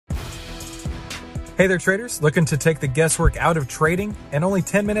Hey there, traders. Looking to take the guesswork out of trading in only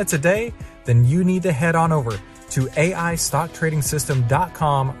 10 minutes a day? Then you need to head on over to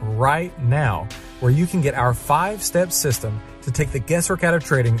AIStockTradingSystem.com right now, where you can get our 5-step system to take the guesswork out of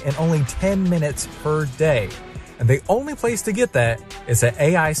trading in only 10 minutes per day. And the only place to get that is at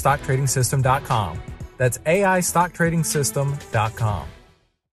AIStockTradingSystem.com. That's AIStockTradingSystem.com.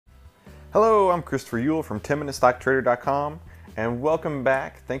 Hello, I'm Christopher Uhl from 10MinuteStockTrader.com, and welcome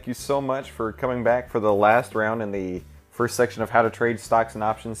back. Thank you so much for coming back for the last round in the first section of How to Trade Stocks and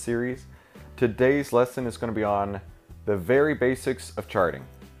Options series. Today's lesson is going to be on the very basics of charting.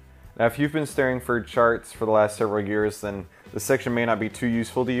 Now, if you've been staring for charts for the last several years, then this section may not be too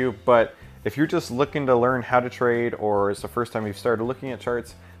useful to you, but if you're just looking to learn how to trade, or it's the first time you've started looking at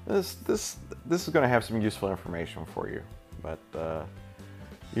charts, this is going to have some useful information for you. But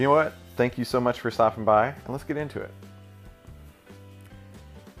you know what? Thank you so much for stopping by, and let's get into it.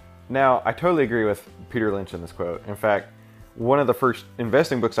 Now, I totally agree with Peter Lynch in this quote. In fact, one of the first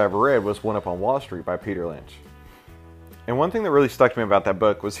investing books I ever read was One Up on Wall Street by Peter Lynch. And one thing that really stuck to me about that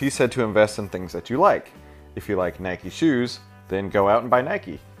book was he said to invest in things that you like. If you like Nike shoes, then go out and buy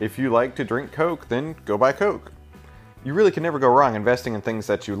Nike. If you like to drink Coke, then go buy Coke. You really can never go wrong investing in things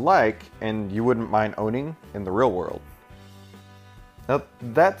that you like and you wouldn't mind owning in the real world. Now,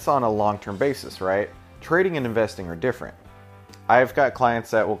 that's on a long-term basis, right? Trading and investing are different. I've got clients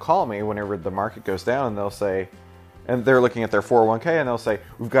that will call me whenever the market goes down, and they'll say, and they're looking at their 401k, and they'll say,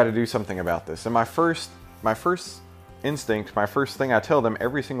 we've got to do something about this. And my first instinct, my first thing I tell them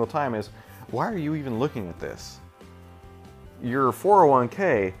every single time is, why are you even looking at this? Your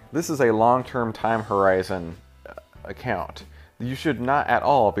 401k, this is a long-term time horizon account. You should not at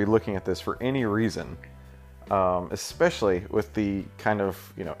all be looking at this for any reason, especially with the kind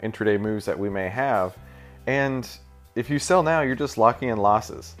of intraday moves that we may have. And if you sell now, you're just locking in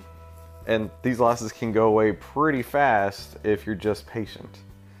losses. And these losses can go away pretty fast if you're just patient.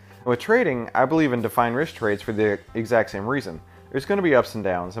 With trading, I believe in defined risk trades for the exact same reason. There's going to be ups and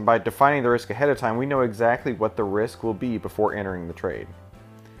downs, and by defining the risk ahead of time, we know exactly what the risk will be before entering the trade.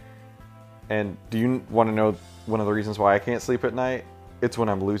 And do you want to know one of the reasons why I can't sleep at night? It's when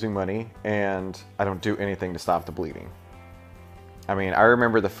I'm losing money and I don't do anything to stop the bleeding. I mean, I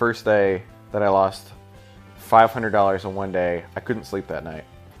remember the first day that I lost $500 in one day. I couldn't sleep that night.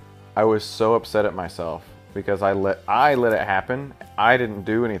 I was so upset at myself because I let it happen. I didn't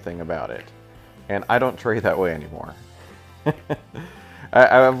do anything about it. And I don't trade that way anymore.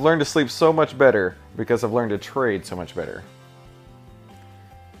 I've learned to sleep so much better because I've learned to trade so much better.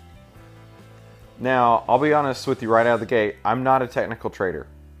 Now, I'll be honest with you right out of the gate, I'm not a technical trader.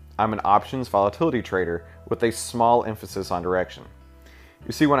 I'm an options volatility trader with a small emphasis on direction.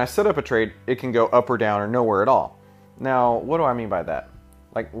 You see, when I set up a trade, it can go up or down or nowhere at all. Now, what do I mean by that?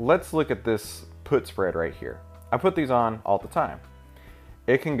 Like, let's look at this put spread right here. I put these on all the time.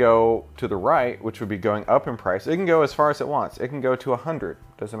 It can go to the right, which would be going up in price. It can go as far as it wants. It can go to 100.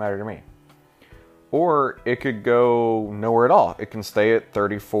 Doesn't matter to me. Or it could go nowhere at all. It can stay at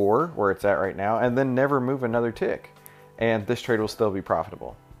 34, where it's at right now, and then never move another tick. And this trade will still be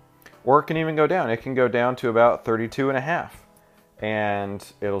profitable. Or it can even go down. It can go down to about 32.5, and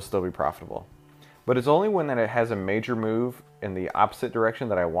it'll still be profitable. But it's only when it has a major move in the opposite direction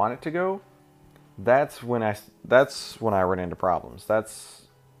that I want it to go. That's when I run into problems. That's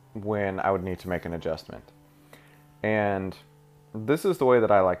when I would need to make an adjustment. And this is the way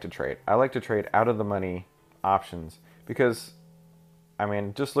that I like to trade. I like to trade out of the money options because, I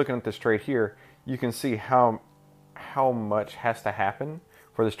mean, just looking at this trade here, you can see how much has to happen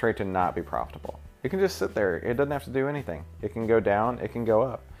for this trade to not be profitable. It can just sit there. It doesn't have to do anything. It can go down, it can go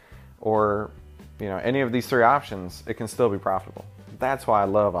up. Or, any of these three options, it can still be profitable. That's why I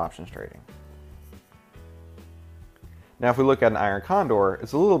love options trading. Now, if we look at an iron condor,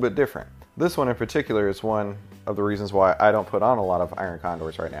 it's a little bit different. This one in particular is one of the reasons why I don't put on a lot of iron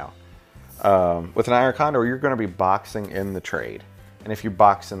condors right now. With an iron condor, you're going to be boxing in the trade. And if you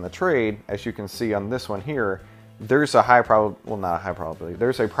box in the trade, as you can see on this one here, there's a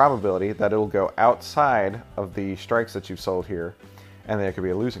there's a probability that it'll go outside of the strikes that you've sold here, and then it could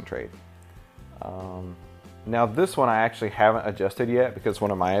be a losing trade. Now this one I actually haven't adjusted yet because one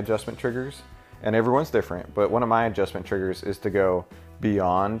of my adjustment triggers, and everyone's different, but one of my adjustment triggers is to go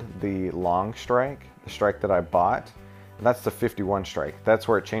beyond the long strike, the strike that I bought, and that's the 51 strike. That's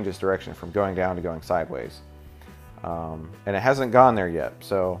where it changes direction from going down to going sideways. And it hasn't gone there yet,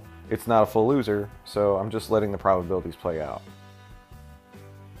 so it's not a full loser, so I'm just letting the probabilities play out.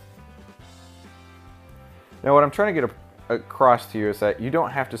 Now what I'm trying to get across to you is that you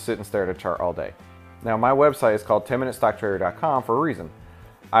don't have to sit and stare at a chart all day. Now my website is called 10MinuteStockTrader.com for a reason.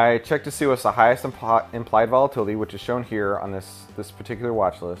 I check to see what's the highest implied volatility, which is shown here on this particular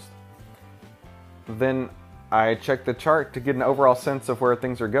watch list. Then I check the chart to get an overall sense of where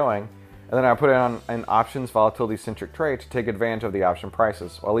things are going, and then I put it on an options volatility-centric trade to take advantage of the option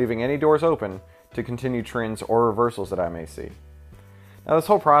prices, while leaving any doors open to continue trends or reversals that I may see. Now this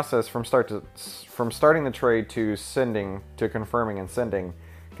whole process from starting the trade to sending, to confirming and sending,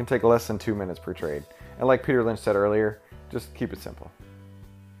 can take less than 2 minutes per trade. And like Peter Lynch said earlier, just keep it simple.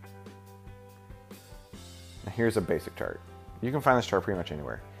 Now here's a basic chart. You can find this chart pretty much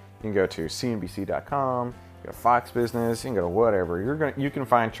anywhere. You can go to CNBC.com, you go to Fox Business, you can go to whatever. You can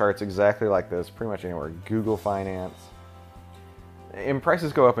find charts exactly like this pretty much anywhere. Google Finance. And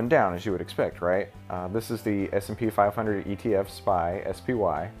prices go up and down, as you would expect, right? This is the S&P 500 ETF SPY,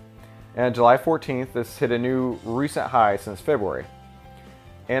 SPY. And July 14th, this hit a new recent high since February.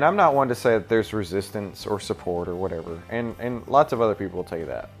 And I'm not one to say that there's resistance or support or whatever, and lots of other people will tell you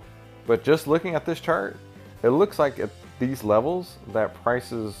that. But just looking at this chart, it looks like at these levels that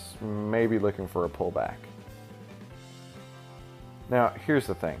prices may be looking for a pullback. Now, here's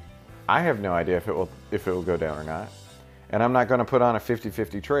the thing. I have no idea if it will go down or not. And I'm not going to put on a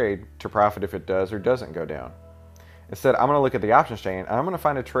 50-50 trade to profit if it does or doesn't go down. Instead, I'm going to look at the options chain, and I'm going to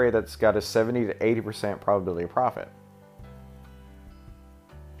find a trade that's got a 70 to 80% probability of profit.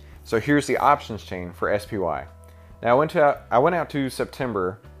 So here's the options chain for SPY. Now I went out to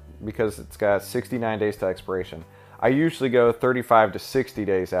September because it's got 69 days to expiration. I usually go 35 to 60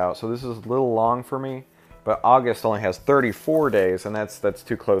 days out, so this is a little long for me. But August only has 34 days, and that's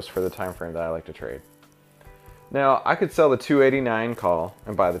too close for the time frame that I like to trade. Now, I could sell the 289 call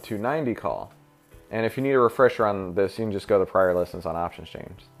and buy the 290 call. And if you need a refresher on this, you can just go to the prior lessons on options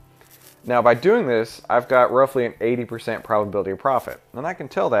chains. Now, by doing this, I've got roughly an 80% probability of profit. And I can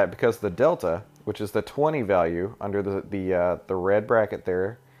tell that because the delta, which is the 20 value under the red bracket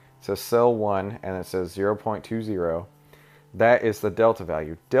there, it says sell 1 and it says 0.20. That is the delta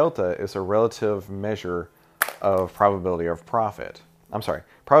value. Delta is a relative measure of probability of profit. I'm sorry,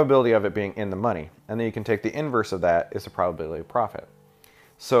 probability of it being in the money. And then you can take the inverse of that is the probability of profit.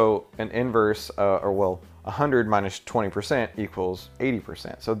 So an inverse, 100 minus 20% equals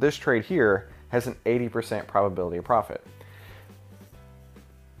 80%. So this trade here has an 80% probability of profit.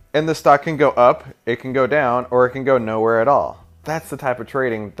 And the stock can go up, it can go down, or it can go nowhere at all. That's the type of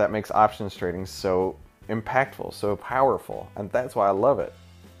trading that makes options trading so impactful, so powerful, and that's why I love it.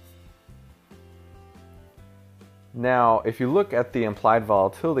 Now, if you look at the implied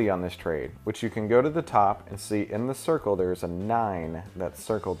volatility on this trade, which you can go to the top and see in the circle, there's a 9 that's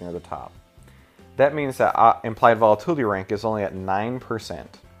circled near the top. That means that implied volatility rank is only at 9%.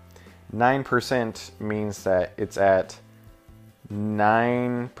 9% means that it's at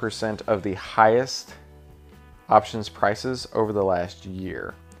 9% of the highest options prices over the last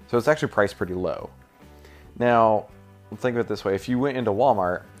year. So it's actually priced pretty low. Now, think of it this way. If you went into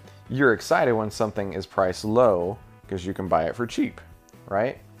Walmart, you're excited when something is priced low because you can buy it for cheap,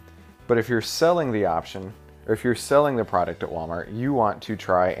 right? But if you're selling the option, or if you're selling the product at Walmart, you want to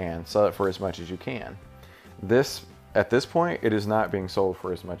try and sell it for as much as you can. At this point, it is not being sold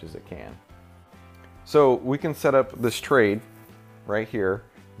for as much as it can. So we can set up this trade right here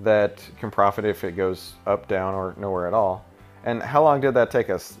that can profit if it goes up, down, or nowhere at all. And how long did that take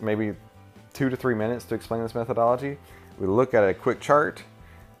us? Maybe 2 to 3 minutes to explain this methodology. We look at a quick chart.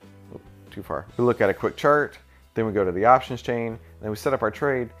 Too far. We look at a quick chart, then we go to the options chain, then we set up our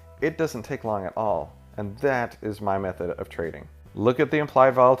trade. It doesn't take long at all. And that is my method of trading. Look at the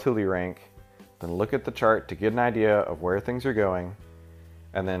implied volatility rank, then look at the chart to get an idea of where things are going,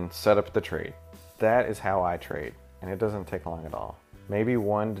 and then set up the trade. That is how I trade, and it doesn't take long at all. Maybe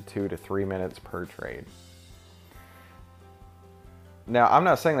 1 to 2 to 3 minutes per trade. Now, I'm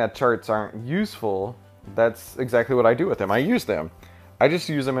not saying that charts aren't useful. That's exactly what I do with them. I use them. I just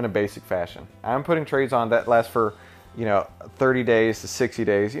use them in a basic fashion. I'm putting trades on that last for, 30 days to 60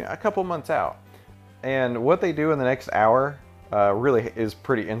 days, a couple months out. And what they do in the next hour really is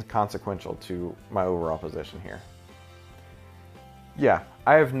pretty inconsequential to my overall position here. Yeah,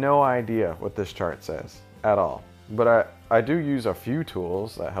 I have no idea what this chart says at all. But I do use a few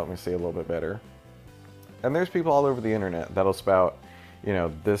tools that help me see a little bit better. And there's people all over the internet that'll spout,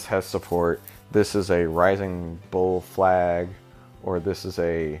 this has support, this is a rising bull flag, or this is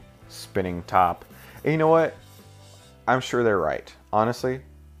a spinning top. And you know what? I'm sure they're right. Honestly,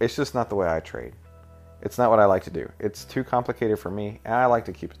 it's just not the way I trade. It's not what I like to do. It's too complicated for me, and I like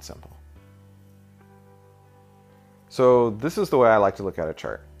to keep it simple. So this is the way I like to look at a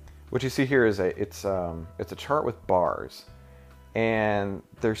chart. What you see here is it's a chart with bars, and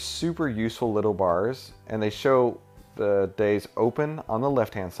they're super useful little bars, and they show the days open on the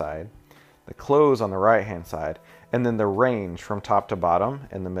left-hand side, the close on the right-hand side, and then the range from top to bottom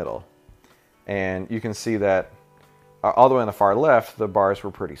in the middle. And you can see that all the way on the far left, the bars were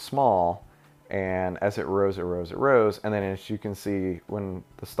pretty small, and as it rose, it rose, it rose. And then as you can see, when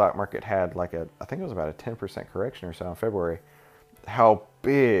the stock market had like I think it was about a 10% correction or so in February, how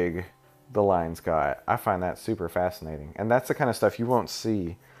big the lines got. I find that super fascinating. And that's the kind of stuff you won't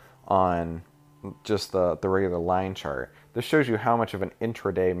see on just the regular line chart. This shows you how much of an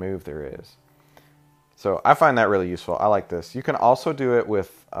intraday move there is. So I find that really useful. I like this. You can also do it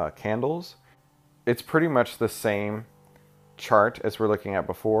with candles. It's pretty much the same chart as we're looking at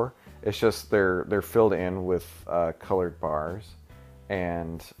before. It's just they're filled in with colored bars,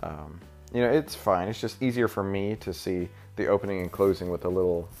 and it's fine. It's just easier for me to see the opening and closing with the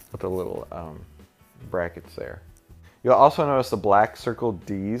little brackets there. You'll also notice the black circled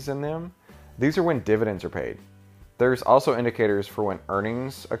D's in them. These are when dividends are paid. There's also indicators for when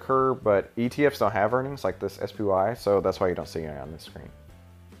earnings occur, but ETFs don't have earnings like this SPY, so that's why you don't see it on this screen.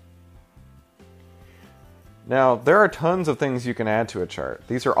 Now, there are tons of things you can add to a chart.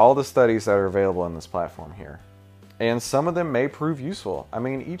 These are all the studies that are available in this platform here. And some of them may prove useful. I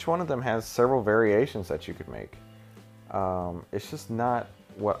mean, each one of them has several variations that you could make. It's just not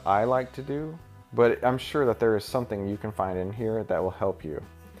what I like to do, but I'm sure that there is something you can find in here that will help you.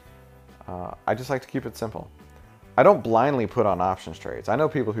 I just like to keep it simple. I don't blindly put on options trades. I know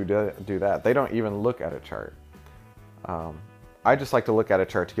people who do that. They don't even look at a chart. I just like to look at a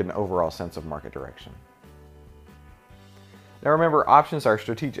chart to get an overall sense of market direction. Now remember, options are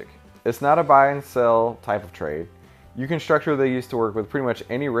strategic. It's not a buy and sell type of trade. You can structure these to work with pretty much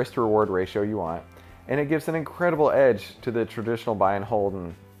any risk to reward ratio you want, and it gives an incredible edge to the traditional buy and hold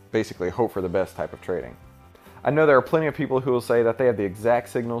and basically hope for the best type of trading. I know there are plenty of people who will say that they have the exact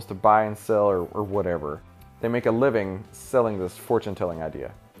signals to buy and sell or whatever. They make a living selling this fortune-telling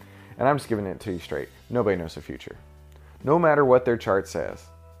idea. And I'm just giving it to you straight. Nobody knows the future, no matter what their chart says.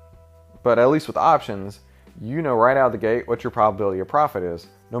 But at least with options, you know right out of the gate what your probability of profit is,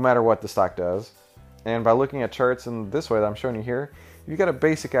 no matter what the stock does. And by looking at charts in this way that I'm showing you here, you get a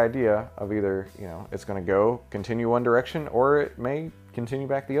basic idea of either, it's going to continue one direction, or it may continue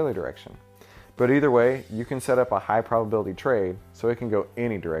back the other direction. But either way, you can set up a high probability trade so it can go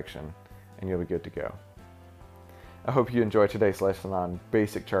any direction, and you'll be good to go. I hope you enjoyed today's lesson on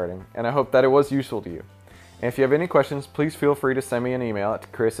basic charting, and I hope that it was useful to you. And if you have any questions, please feel free to send me an email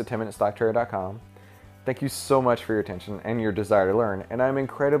at chris@10minutestocktrader.com. Thank you so much for your attention and your desire to learn, and I'm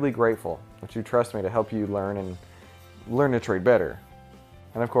incredibly grateful that you trust me to help you learn to trade better.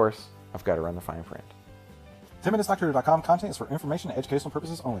 And of course, I've got to run the fine print. 10minutestocktrader.com content is for information and educational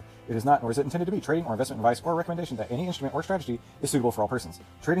purposes only. It is not, nor is it intended to be, trading or investment advice or recommendation that any instrument or strategy is suitable for all persons.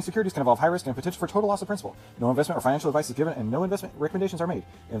 Trading securities can involve high risk and potential for total loss of principal. No investment or financial advice is given, and no investment recommendations are made.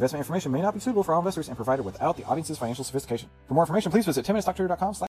 Investment information may not be suitable for all investors and provided without the audience's financial sophistication. For more information, please visit 10minutestocktrader.com.